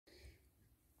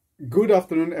Good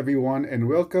afternoon everyone and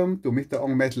welcome to Mr.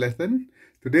 Ong Maths Lesson.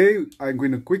 Today I'm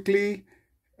going to quickly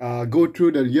go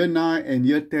through the Year 9 and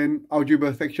Year 10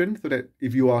 algebra section so that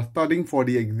if you are studying for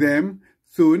the exam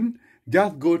soon,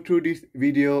 just go through this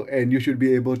video and you should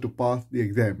be able to pass the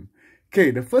exam. Okay,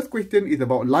 the first question is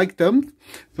about like terms.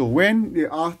 So when they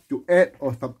ask to add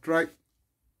or subtract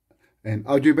an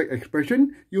algebraic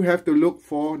expression, you have to look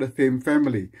for the same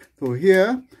family. So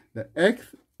here, the x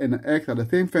and the x are the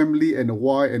same family, and the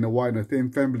y and the y are the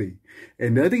same family.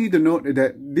 And the other thing you need to note is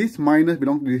that this minus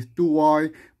belongs to this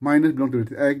 2y, minus belongs to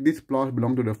this x, this plus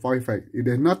belongs to the 5x. If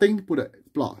there's nothing, put a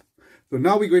plus. So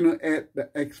now we're going to add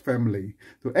the x family.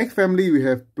 So x family, we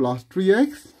have plus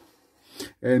 3x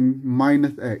and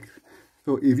minus x.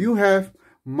 So if you have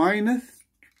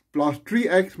plus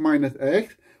 3x minus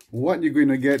x, what you're going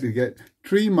to get, you get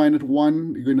 3 minus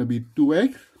 1 is going to be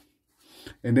 2x.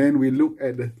 And then we look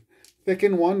at the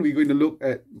second one, we're going to look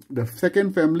at the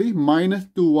second family, minus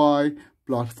 2y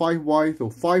plus 5y. So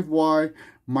 5y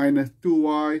minus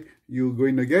 2y, you're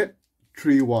going to get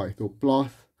 3y. So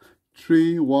plus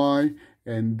 3y,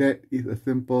 and that is a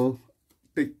simple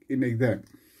tick in the exam.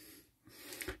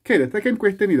 Okay, the second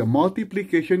question is a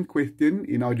multiplication question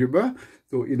in algebra.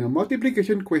 So in a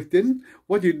multiplication question,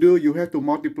 what you do, you have to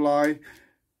multiply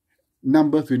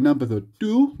numbers with numbers. So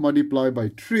 2 multiplied by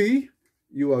 3,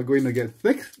 you are going to get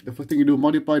 6. The first thing you do,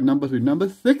 multiply numbers with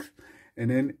numbers, 6.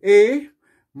 And then a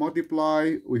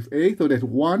multiply with a. So there's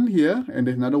 1 here and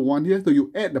there's another 1 here. So you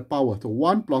add the power. So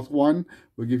 1 plus 1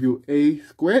 will give you a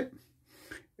squared.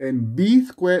 And b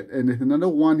squared, and there's another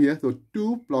 1 here. So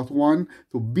 2 plus 1.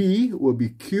 So b will be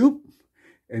cubed.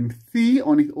 And c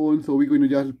on its own. So we're going to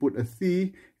just put a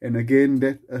c. And again,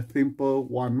 that's a simple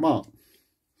 1 mark.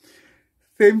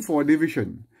 Same for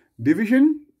division.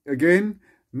 Division, again,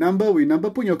 number with number,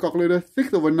 put in your calculator.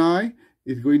 6 over 9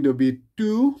 is going to be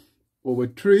 2 over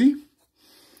 3.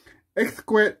 X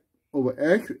squared over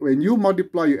x. When you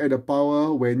multiply, you add a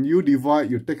power. When you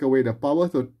divide, you take away the power.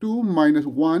 So 2 minus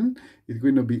 1 is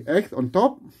going to be x on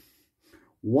top.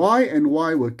 Y and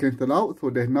y will cancel out, so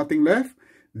there's nothing left.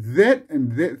 Z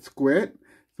and z squared.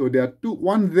 So there are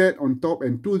 1 z on top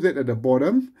and 2 z at the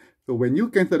bottom. So when you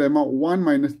cancel them out, 1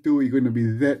 minus 2 is going to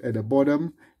be z at the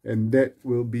bottom. And that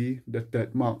will be the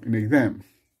third mark in the exam.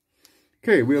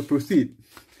 Okay, we'll proceed.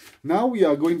 Now we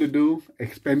are going to do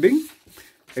expanding.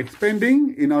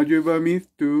 Expanding in algebra means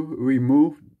to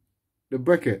remove the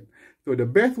bracket. So the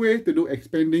best way to do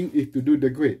expanding is to do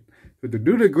the grid. So to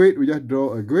do the grid, we just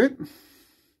draw a grid.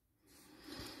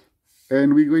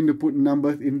 And we're going to put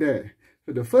numbers in there.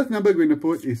 So the first number we're going to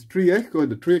put is 3x, because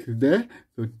the 3x is there.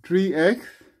 So 3x.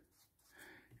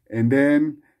 And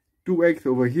then 2x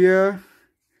over here.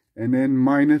 And then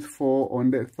minus 4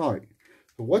 on that side.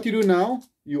 So what you do now,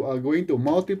 you are going to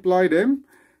multiply them.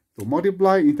 So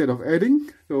multiply instead of adding.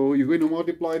 So you're going to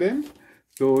multiply them.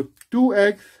 So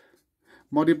 2x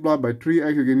multiplied by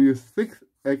 3x, you're going to use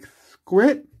 6x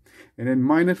squared. And then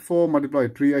minus 4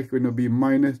 multiplied by 3x is going to be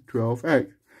minus 12x.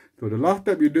 So the last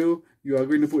step you do, you are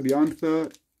going to put the answer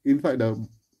inside the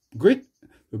grid. It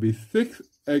will be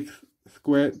 6x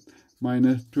squared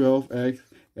minus 12x.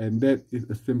 And that is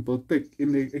a simple tick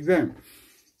in the exam.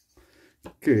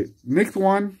 Okay, next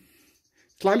one,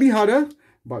 slightly harder,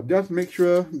 but just make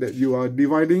sure that you are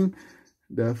dividing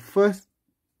the first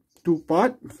two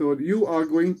parts. So you are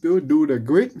going to do the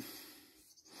grid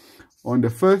on the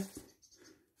first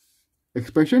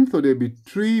expression. So there will be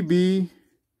 3b,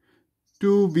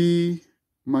 2b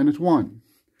minus 1.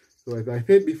 So as I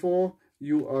said before,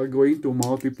 you are going to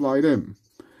multiply them.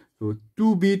 So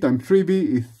 2b times 3b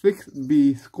is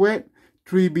 6b squared.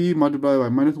 3b multiplied by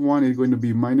minus 1 is going to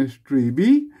be minus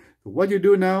 3b. So what you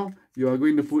do now, you are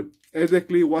going to put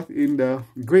exactly what's in the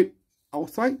grid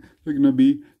outside. So it's going to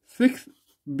be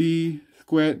 6b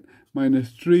squared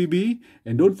minus 3b.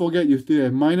 And don't forget, you still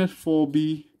have minus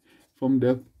 4b from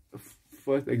the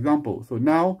first example. So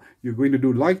now you're going to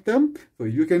do like term. So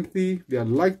you can see there are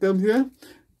like terms here.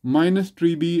 Minus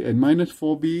 3b and minus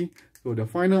 4b. So the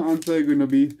final answer is going to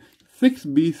be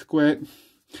 6b squared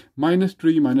minus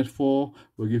 3 minus 4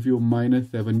 will give you minus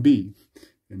 7b.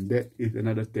 And that is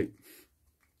another tick.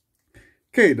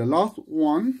 Okay, the last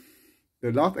one,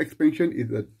 the last expansion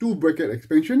is a 2 bracket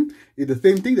expansion. It's the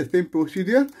same thing, the same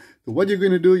procedure. So what you're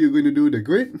going to do, you're going to do the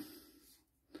grid.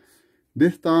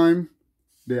 This time,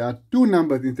 there are 2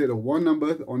 numbers instead of 1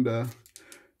 number on the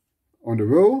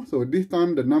row. So this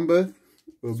time the numbers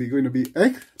will be going to be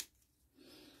x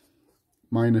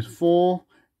minus 4,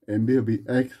 and there will be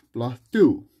x plus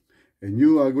 2. And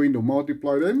you are going to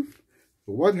multiply them.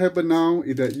 So what happened now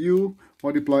is that you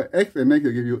multiply x and x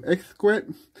will give you x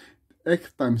squared.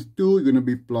 X times 2 is going to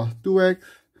be plus 2x.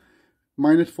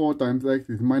 minus 4 times x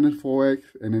is minus 4x,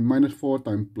 and then minus 4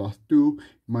 times plus 2,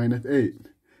 minus 8.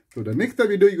 So the next step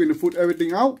you do, you're going to put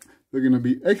everything out. So it's going to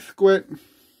be x squared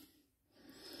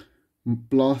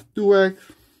plus 2x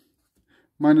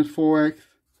minus 4x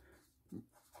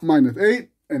minus 8.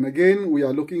 And again, we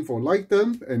are looking for like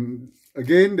terms. And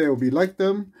again, there will be like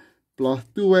term plus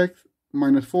 2x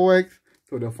minus 4x.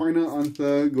 So the final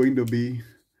answer going to be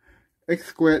x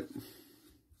squared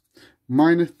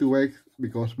minus 2x,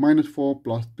 because minus 4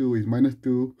 plus 2 is minus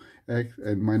 2x,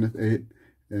 and minus 8.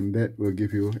 And that will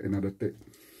give you another tick.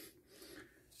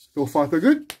 So far so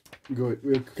good? Good.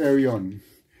 We'll carry on.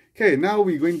 Okay, now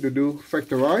we're going to do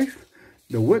factorize.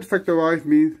 The word factorize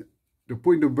means, to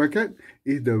put into bracket,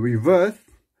 is the reverse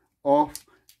of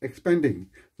expanding.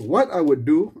 So what I would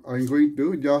do, I'm going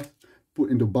to just put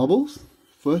into bubbles,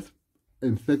 first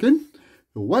and second.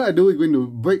 So what I do is going to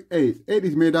break 8. 8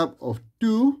 is made up of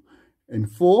 2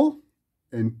 and 4.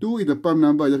 And 2 is the prime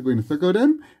number, I'm just going to circle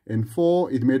them. And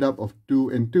 4 is made up of 2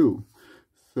 and 2.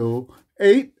 So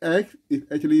 8x is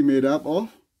actually made up of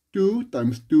 2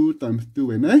 times 2 times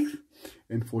 2 and x.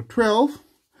 And for 12,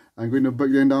 I'm going to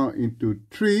break them down into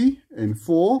 3 and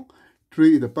 4.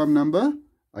 3 is the prime number,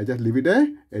 I just leave it there.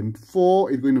 And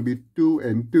 4 is going to be 2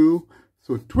 and 2.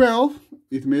 So 12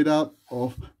 is made up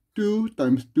of 2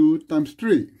 times 2 times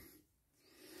 3.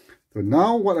 So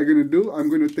now what I'm going to do, I'm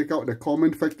going to take out the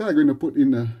common factor. I'm going to put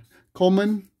in a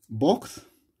common box.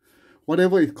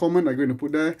 Whatever is common, I'm going to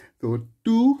put there. So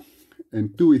 2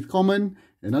 and 2 is common.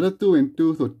 Another 2 and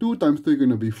 2. So 2 times 2 is going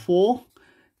to be 4.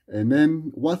 And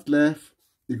then what's left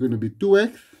is going to be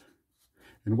 2x.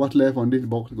 And what's left on this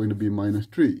box is going to be minus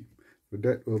 3. So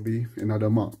that will be another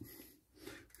mark.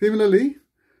 Similarly,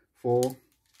 for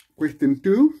question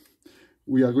 2,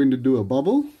 we are going to do a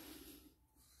bubble.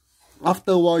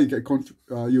 After a while,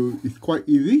 it's quite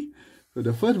easy. So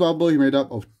the first bubble is made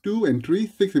up of 2 and 3.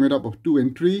 6 is made up of 2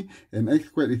 and 3. And x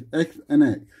squared is x and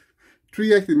x.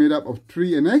 3x is made up of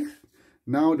 3 and x.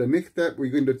 Now the next step,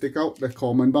 we're going to take out the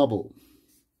common bubble.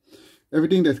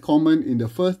 Everything that's common in the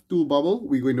first two bubbles,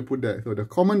 we're going to put there. So the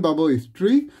common bubble is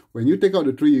 3. When you take out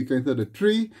the 3, you cancel the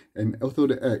 3 and also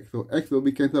the x. So x will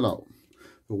be cancelled out.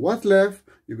 So what's left,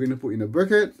 you're going to put in a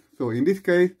bracket. So in this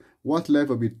case, what's left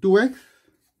will be 2x.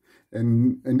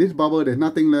 And in this bubble, there's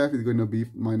nothing left, it's going to be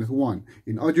minus 1.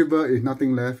 In algebra, there's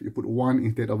nothing left, you put 1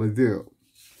 instead of a 0.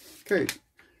 Okay.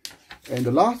 And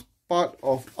the last part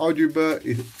of algebra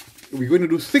is, we're going to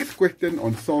do 6 questions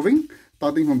on solving,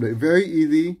 starting from the very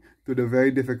easy to the very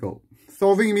difficult.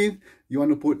 Solving means you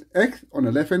want to put x on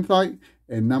the left hand side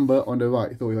and number on the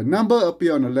right. So if a number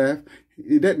appears on the left,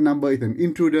 that number is an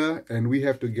intruder and we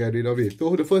have to get rid of it.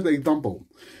 So the first example,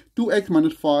 2x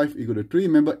minus 5 equal to 3.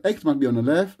 Remember, x must be on the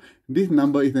left. This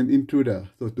number is an intruder.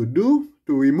 So to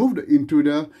remove the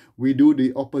intruder, we do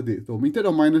the opposite. So instead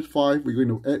of minus 5, we're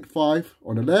going to add 5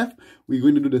 on the left. We're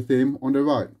going to do the same on the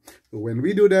right. So when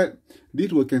we do that,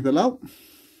 this will cancel out.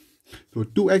 So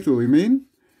 2x will remain.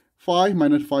 5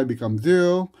 minus 5 becomes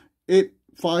 0.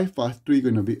 5 plus 3 is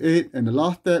going to be 8. And the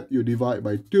last step, you divide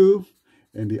by 2.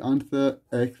 And the answer,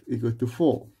 x equals to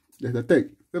 4. That's a take.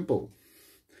 Simple.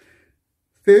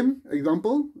 Same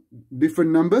example,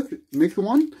 different numbers. Next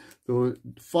one. So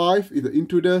 5 is the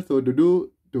intruder. So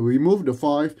to remove the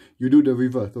 5, you do the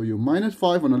reverse. So you minus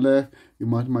 5 on the left, you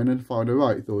must minus 5 on the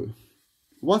right. So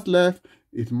what's left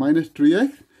is minus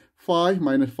 3x. 5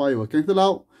 minus 5 will cancel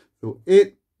out. So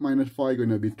 8 minus 5 is going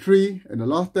to be 3. And the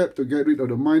last step, to get rid of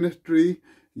the minus 3,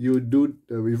 you do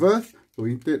the reverse. So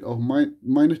instead of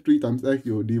minus 3 times x,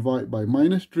 you divide by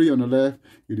minus 3 on the left,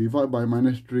 you divide by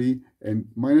minus 3, and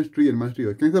minus 3 and minus 3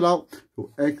 will cancel out.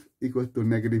 So x equals to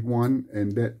negative 1,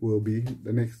 and that will be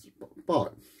the next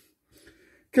part.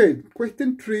 Okay,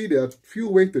 question 3, there are a few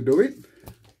ways to do it.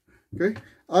 Okay,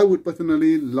 I would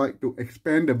personally like to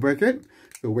expand the bracket.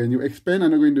 So when you expand,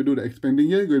 I'm not going to do the expanding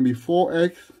here. It's going to be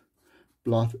 4x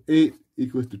plus 8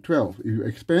 equals to 12. If you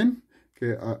expand,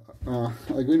 okay,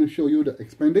 I'm going to show you the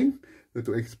expanding. So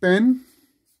to expand,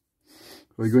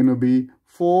 we're going to be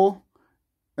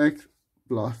 4x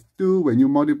plus 2. When you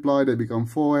multiply, that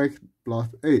becomes 4x plus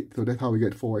 8. So that's how we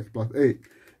get 4x plus 8.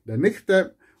 The next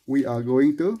step, we are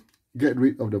going to get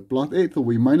rid of the plus 8. So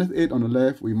we minus 8 on the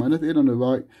left, we minus 8 on the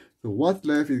right. So what's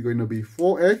left is going to be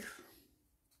 4x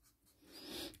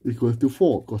equals to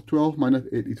 4, because 12 minus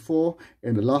 8 is 4.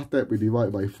 And the last step, we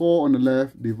divide by 4 on the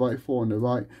left, divide 4 on the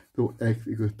right. So x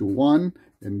equals to 1,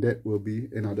 and that will be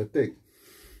another thing.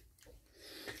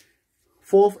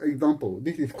 Fourth example,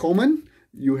 this is common.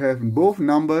 You have both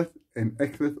numbers and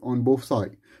x's on both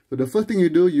sides. So the first thing you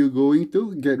do, you're going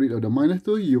to get rid of the minus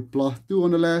 2. You plus 2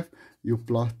 on the left, you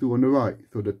plus 2 on the right.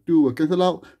 So the 2 will cancel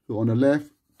out. So on the left,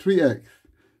 3x.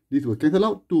 This will cancel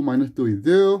out. 2 minus 2 is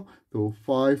 0. So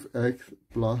 5x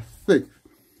plus 6.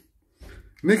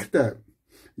 Next step,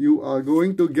 you are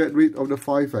going to get rid of the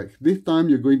 5x. This time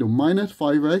you're going to minus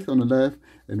 5x on the left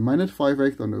and minus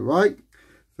 5x on the right.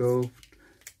 So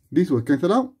this will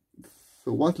cancel out.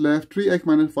 So what's left? 3x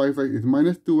minus 5x is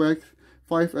minus 2x.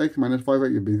 5x minus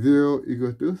 5x will be 0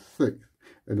 equals to 6.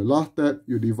 And the last step,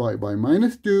 you divide by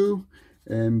minus 2.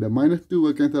 And the minus 2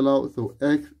 will cancel out. So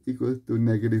x equals to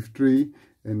negative 3.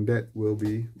 And that will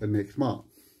be the next mark.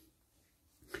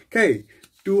 Okay,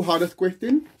 two hardest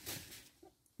questions.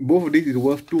 Both of these is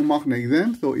worth 2 marks in the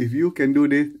exam. So if you can do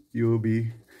this, you'll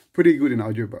be pretty good in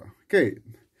algebra. Okay,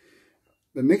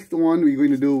 the next one we're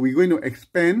going to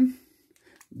expand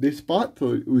this part.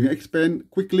 So we expand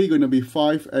quickly, going to be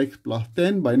 5x plus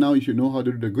 10. By now you should know how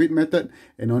to do the grid method.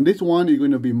 And on this one, you're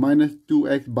going to be minus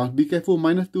 2x, but be careful,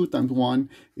 minus 2 times 1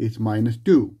 is minus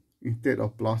 2 instead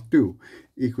of plus 2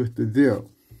 equals to 0.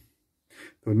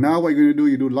 So now what you're going to do,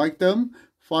 you do like term.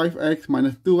 5x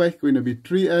minus 2x going to be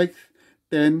 3x.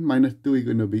 10 minus 2 is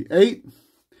going to be 8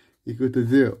 equal to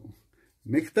 0.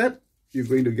 Next step, you're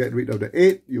going to get rid of the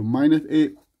 8. You minus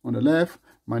 8 on the left,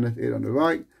 minus 8 on the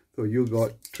right. So you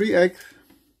got 3x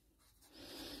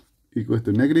equals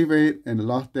to negative 8. And the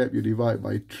last step, you divide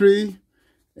by 3.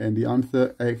 And the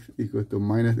answer, x equals to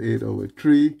minus 8 over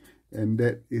 3. And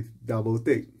that is double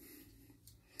tick.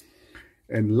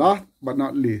 And last but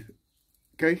not least,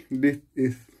 okay, this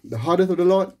is the hardest of the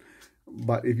lot.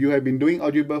 But if you have been doing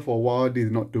algebra for a while, this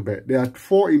is not too bad. There are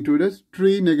 4 intruders,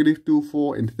 3, negative 2,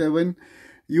 4, and 7.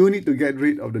 You need to get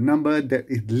rid of the number that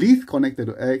is least connected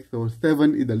to x. So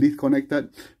 7 is the least connected.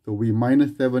 So we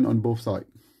minus 7 on both sides.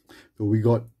 So we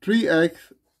got 3x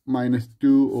minus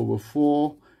 2 over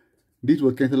 4. This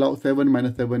will cancel out. 7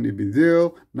 minus 7 will be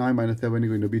 0. 9 minus 7 is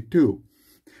going to be 2.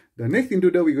 The next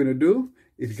intruder we're going to do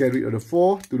is get rid of the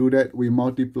 4. To do that, we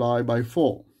multiply by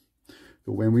 4.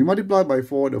 So when we multiply by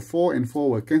 4, the 4 and 4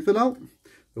 will cancel out.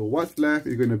 So what's left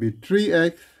is going to be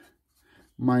 3x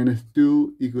minus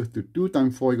 2 equals to 2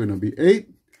 times 4 is going to be 8.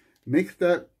 Next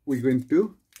step, we're going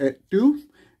to add 2.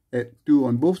 Add 2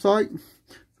 on both sides.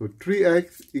 So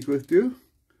 3x equals to,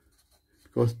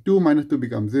 because 2 minus 2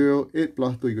 becomes 0, 8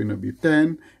 plus 2 is going to be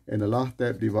 10. And the last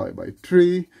step, divide by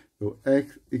 3. So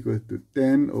x equals to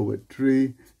 10 over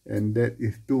 3. And that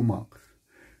is 2 marks.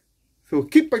 So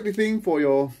keep practicing for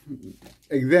your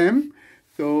exam.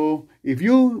 So if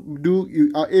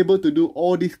you are able to do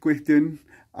all these questions,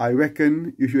 I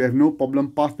reckon you should have no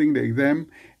problem passing the exam.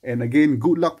 And again,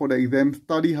 good luck for the exam.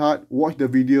 Study hard. Watch the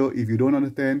video. If you don't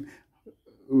understand,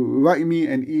 write me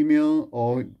an email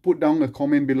or put down a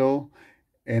comment below,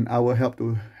 and I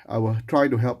will try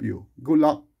to help you. Good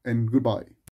luck and goodbye.